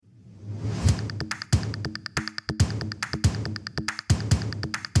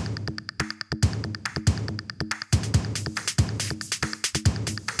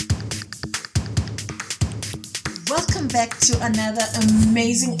Welcome back to another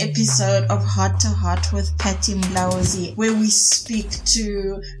amazing episode of Heart to Heart with Patty Mlauzi, where we speak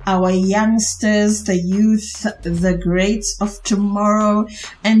to our youngsters, the youth, the greats of tomorrow.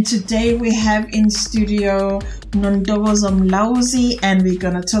 And today we have in studio Nontokozo Mlauzi, and we're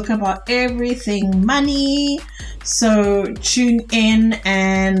going to talk about everything money. So tune in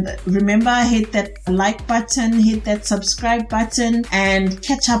and remember, hit that like button, hit that subscribe button, and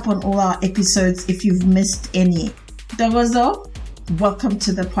catch up on all our episodes if you've missed any. Nontokozo, welcome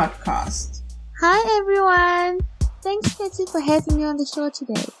to the podcast. Hi everyone! Thanks Patty for having me on the show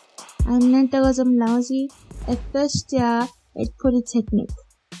today. I'm Nontokozo Mlauzi, a first year at Polytechnic.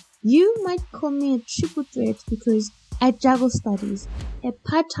 You might call me a triple threat because I juggle studies, a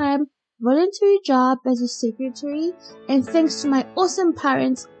part-time voluntary job as a secretary, and thanks to my awesome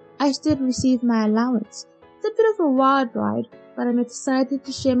parents, I still receive my allowance. It's a bit of a wild ride, but I'm excited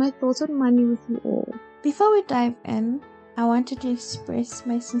to share my thoughts on money with you all. Before we dive in, I wanted to express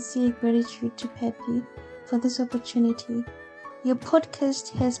my sincere gratitude to Patty for this opportunity. Your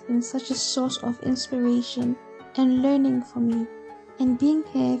podcast has been such a source of inspiration and learning for me, and being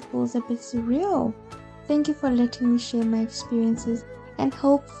here feels a bit surreal. Thank you for letting me share my experiences and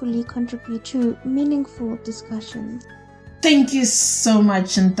hopefully contribute to meaningful discussions. Thank you so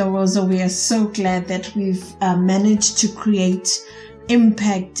much, Nontokozo. We are so glad that we've managed to create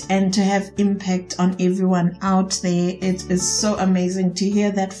impact and to have impact on everyone out there. It is so amazing to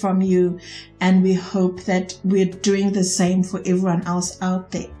hear that from you, and we hope that we're doing the same for everyone else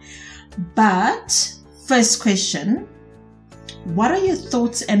out there. But first question, what are your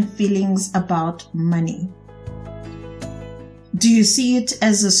thoughts and feelings about money? Do you see it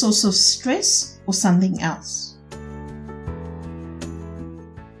as a source of stress or something else?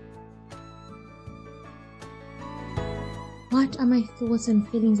 What are my thoughts and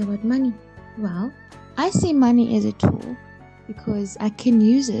feelings about money? Well, I see money as a tool because I can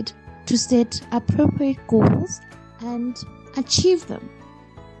use it to set appropriate goals and achieve them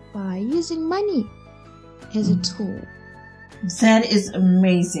by using money as a tool. That is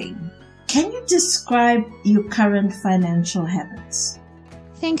amazing. Can you describe your current financial habits?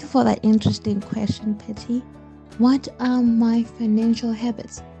 Thank you for that interesting question, Patty. What are my financial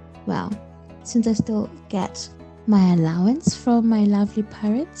habits? Well, since I still get my allowance from my lovely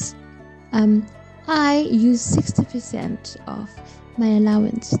parents, I use 60% of my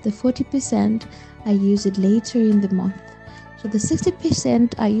allowance. The 40% I use it later in the month. So the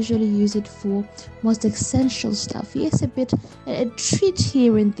 60% I usually use it for most essential stuff. Yes, a treat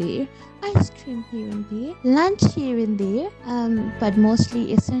here and there, ice cream here and there, lunch here and there, but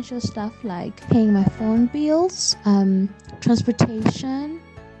mostly essential stuff like paying my phone bills, transportation,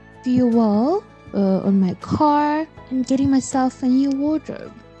 fuel on my car, and getting myself a new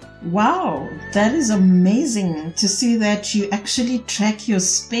wardrobe. Wow, that is amazing to see that you actually track your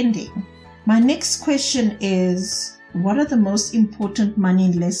spending. My next question is, what are the most important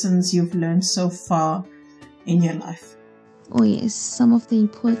money lessons you've learned so far in your life? Oh yes, some of the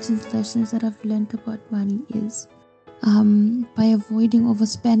important lessons that I've learned about money is by avoiding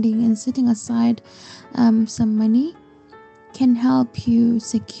overspending and setting aside some money can help you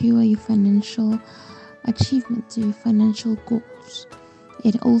secure your financial achievements, your financial goals.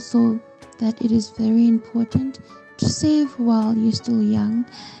 It also that it is very important to save while you're still young,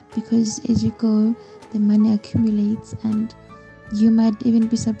 because as you go, the money accumulates and you might even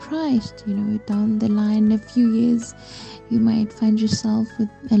be surprised, down the line, a few years, you might find yourself with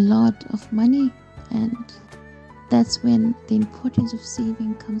a lot of money, and that's when the importance of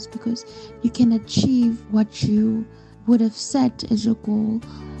saving comes, because you can achieve what you would have set as your goal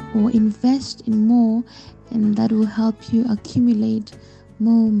or invest in more, and that will help you accumulate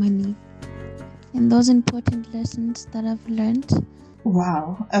more money. And those important lessons that I've learned.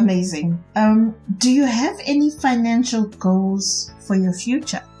 Wow, amazing. Do you have any financial goals for your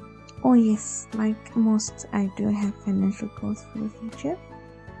future? Oh yes, like most, I do have financial goals for the future.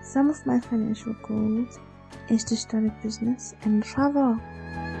 Some of my financial goals is to start a business and travel.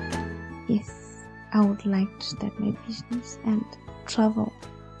 Yes, I would like to start my business and travel.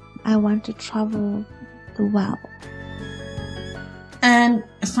 I want to travel the world. And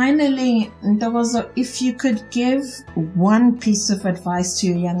finally, Nontokozo, if you could give one piece of advice to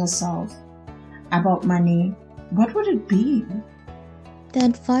your younger self about money, what would it be? The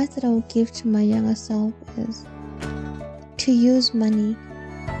advice that I would give to my younger self is to use money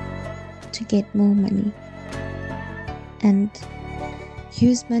to get more money, and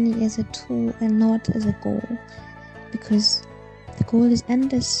use money as a tool and not as a goal, because the goal is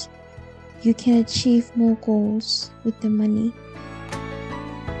endless. You can achieve more goals with the money.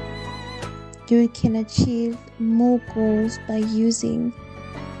 you can achieve more goals by using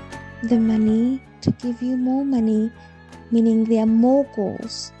the money to give you more money, meaning there are more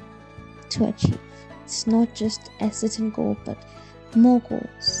goals to achieve. It's not just a certain goal, but more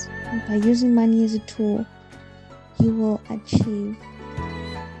goals. And by using money as a tool, you will achieve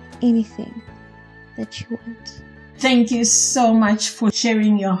anything that you want. Thank you so much for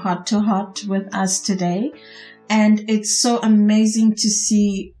sharing your heart to heart with us today. And it's so amazing to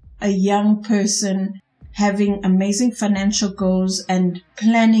see a young person having amazing financial goals and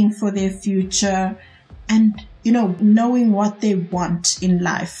planning for their future and, knowing what they want in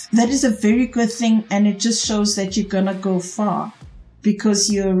life. That is a very good thing, and it just shows that you're going to go far because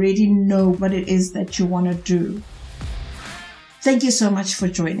you already know what it is that you want to do. Thank you so much for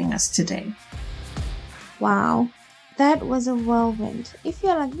joining us today. Wow, that was a whirlwind. If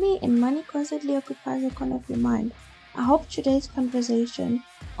you're like me and money constantly occupies the corner of your mind, I hope today's conversation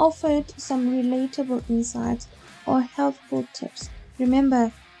offered some relatable insights or helpful tips.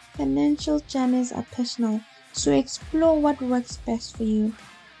 Remember, financial journeys are personal, so explore what works best for you.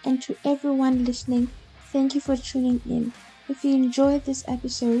 And to everyone listening, thank you for tuning in. If you enjoyed this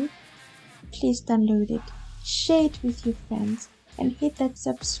episode, please download it, share it with your friends, and hit that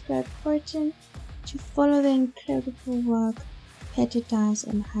subscribe button to follow the incredible work Patty does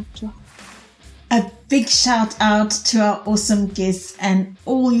on Heart to Heart. A big shout out to our awesome guests and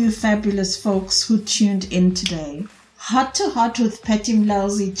all you fabulous folks who tuned in today. Heart to Heart with Patty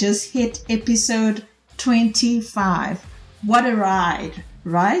Mlauzi just hit episode 25. What a ride,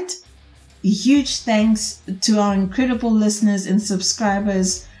 right? A huge thanks to our incredible listeners and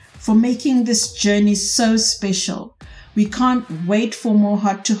subscribers for making this journey so special. We can't wait for more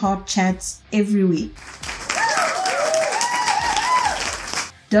Heart to Heart chats every week.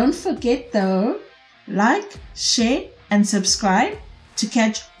 Don't forget though, like, share and subscribe to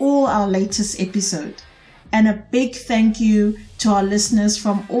catch all our latest episodes. And a big thank you to our listeners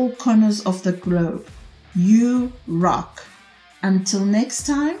from all corners of the globe. You rock. Until next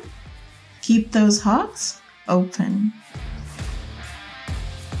time, keep those hearts open.